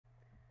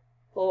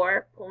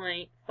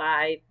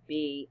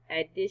4.5b,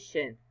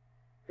 addition.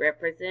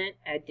 Represent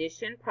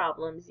addition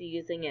problems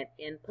using an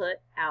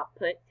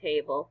input-output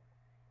table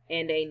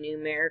and a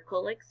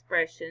numerical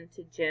expression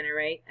to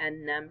generate a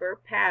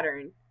number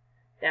pattern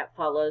that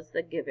follows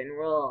the given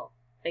rule.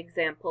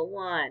 Example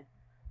 1.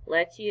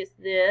 Let's use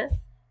this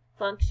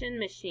function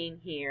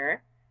machine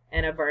here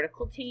and a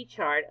vertical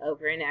T-chart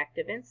over in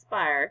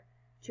ActiveInspire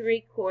to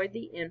record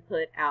the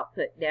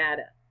input-output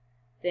data.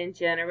 Then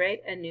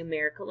generate a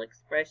numerical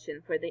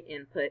expression for the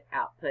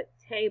input-output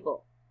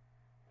table.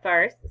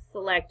 First,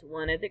 select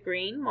one of the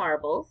green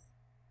marbles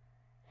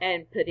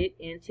and put it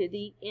into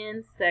the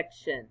in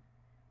section.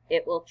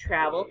 It will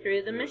travel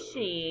through the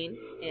machine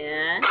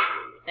and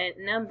a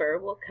number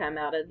will come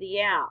out of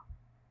the out.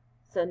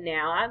 So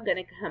now I'm going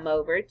to come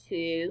over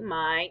to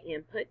my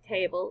input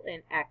table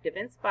in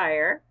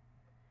ActiveInspire.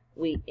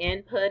 We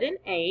input an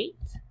 8.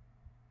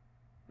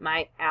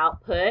 My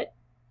output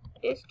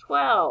is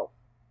 12.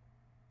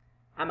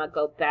 I'm going to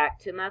go back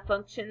to my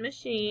function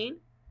machine,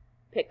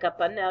 pick up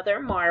another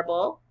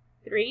marble,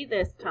 3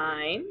 this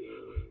time,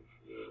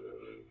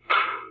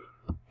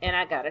 and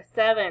I got a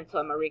 7, so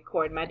I'm going to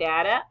record my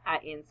data. I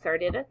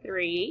inserted a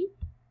 3,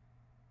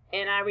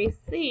 and I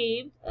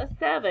received a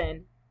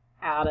 7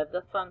 out of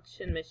the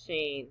function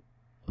machine.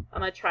 I'm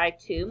going to try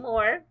 2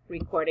 more,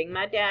 recording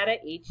my data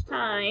each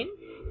time.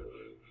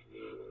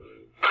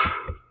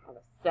 I have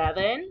a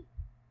 7.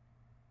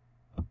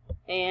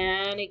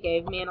 And it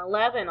gave me an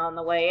 11 on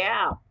the way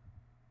out.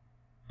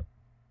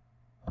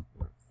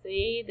 Let's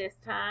see, this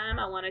time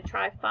I want to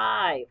try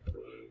 5.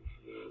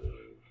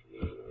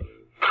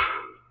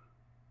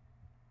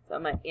 So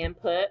I'm going to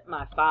input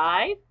my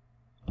 5,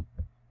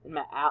 and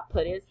my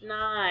output is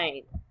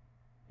 9.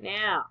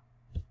 Now,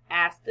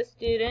 ask the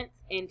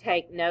students and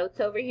take notes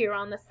over here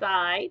on the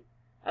side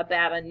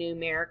about a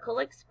numerical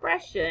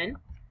expression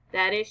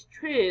that is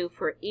true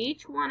for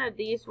each one of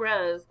these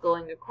rows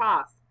going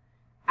across.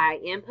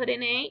 I input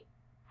an 8,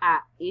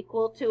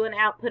 equal to an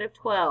output of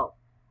 12.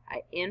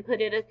 I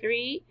inputted a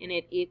 3, and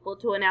it equal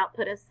to an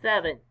output of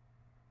 7.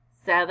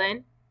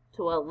 7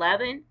 to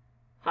 11,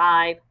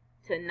 5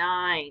 to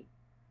 9.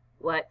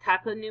 What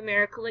type of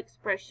numerical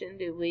expression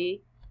do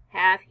we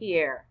have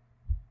here?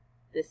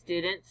 The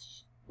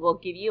students will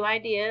give you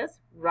ideas.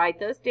 Write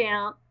those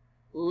down.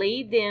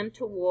 Lead them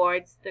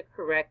towards the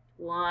correct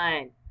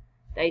one.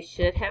 They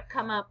should have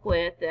come up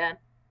with a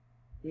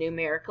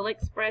numerical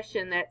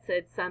expression that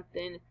said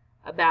something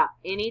about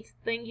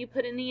anything you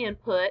put in the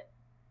input,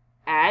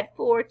 add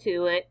 4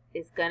 to it,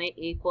 is going to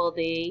equal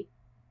the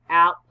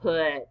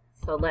output.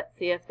 So let's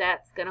see if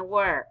that's going to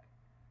work.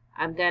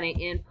 I'm going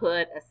to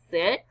input a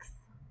 6.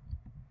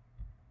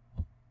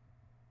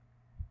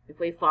 If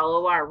we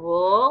follow our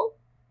rule,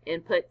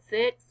 input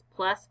 6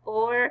 plus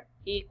 4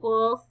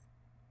 equals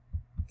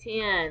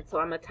 10. So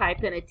I'm going to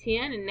type in a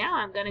 10, and now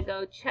I'm going to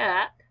go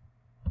check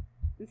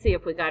and see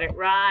if we got it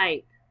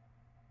right.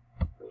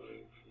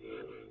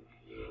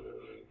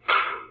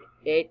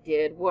 It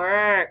did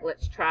work.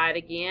 Let's try it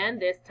again.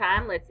 This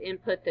time, let's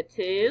input the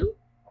 2.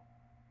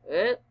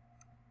 The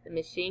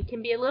machine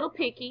can be a little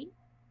picky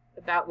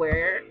about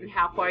where and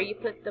how far you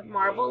put the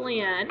marble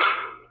in.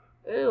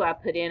 I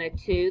put in a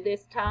 2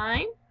 this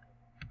time.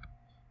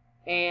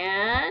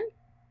 And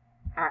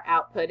our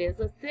output is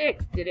a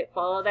 6. Did it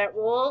follow that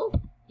rule?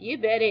 You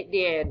bet it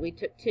did. We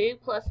took 2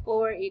 plus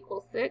 4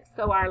 equals 6.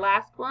 So our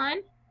last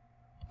one,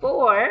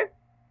 4.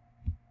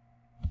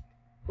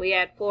 We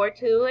add 4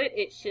 to it,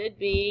 it should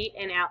be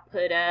an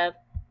output of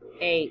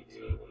 8.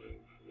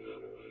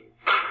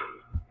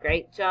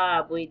 Great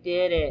job, we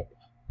did it.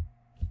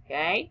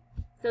 Okay,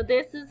 so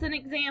this is an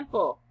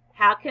example.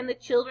 How can the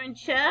children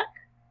check?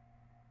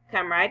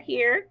 Come right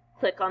here,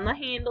 click on the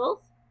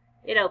handles.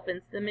 It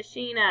opens the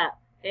machine up.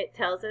 It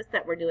tells us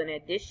that we're doing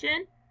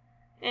addition,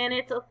 and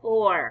it's a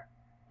 4.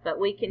 But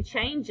we can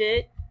change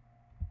it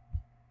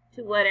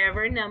to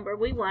whatever number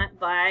we want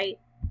by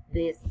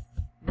this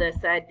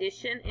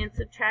addition and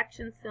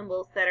subtraction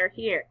symbols that are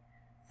here.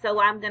 So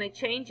I'm going to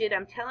change it.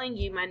 I'm telling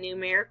you my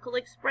numerical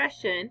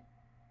expression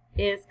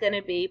is going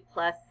to be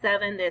plus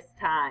 7 this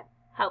time.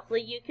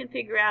 Hopefully you can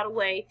figure out a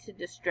way to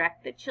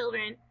distract the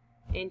children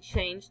and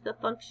change the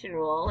function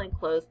rule and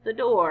close the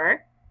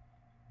door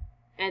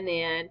and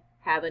then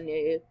have a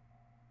new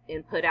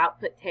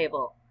input-output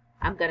table.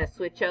 I'm going to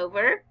switch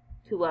over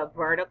to a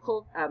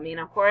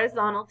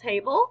horizontal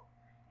table,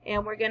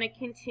 and we're going to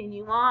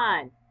continue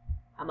on.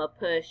 I'm going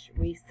to push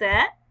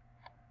reset.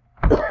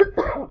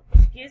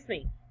 Excuse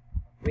me.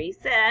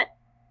 Reset.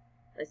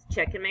 Let's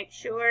check and make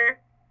sure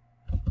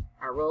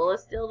our rule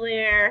is still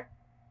there.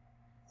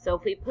 So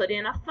if we put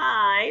in a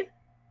 5,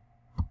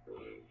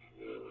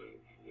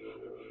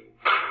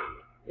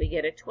 we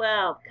get a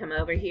 12. Come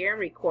over here and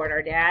record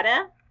our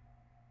data.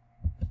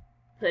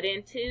 Put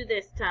in 2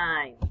 this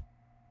time.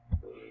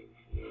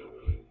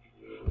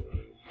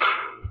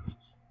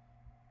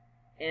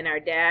 And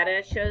our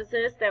data shows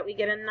us that we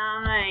get a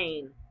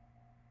 9.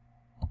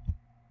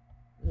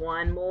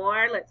 One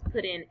more. Let's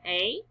put in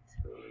 8.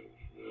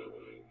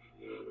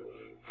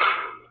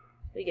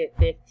 We get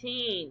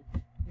 15.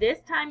 This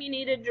time you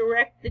need to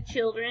direct the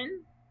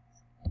children's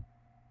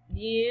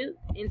view.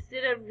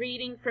 Instead of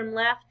reading from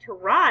left to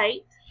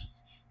right,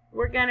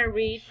 we're going to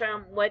read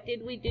from what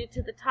did we do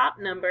to the top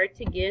number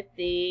to get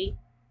the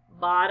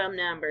bottom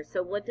number.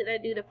 So what did I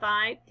do to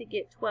 5 to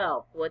get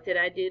 12? What did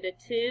I do to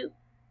 2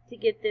 to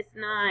get this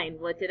 9?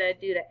 What did I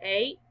do to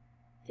 8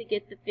 to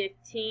get the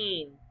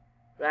 15?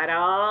 Got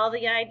all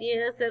the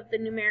ideas of the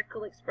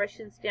numerical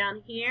expressions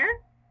down here.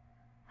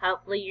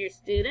 Hopefully your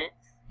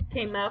students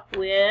came up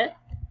with,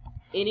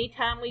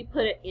 anytime we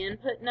put an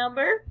input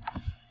number,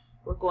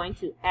 we're going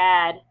to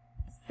add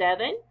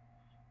 7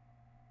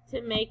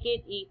 to make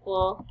it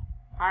equal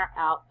our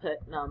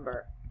output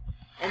number.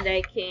 And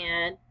they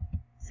can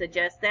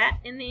suggest that,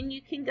 and then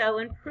you can go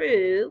and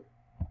prove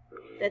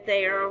that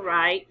they are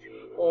right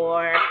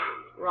or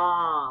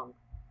wrong.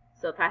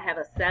 So if I have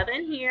a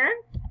 7 here,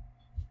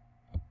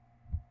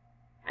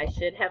 I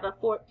should have a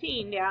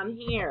 14 down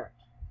here.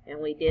 And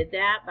we did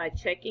that by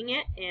checking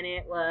it, and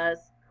it was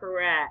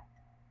correct.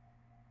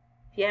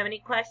 If you have any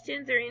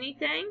questions or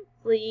anything,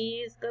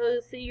 please go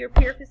see your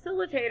peer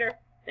facilitator.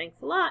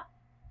 Thanks a lot.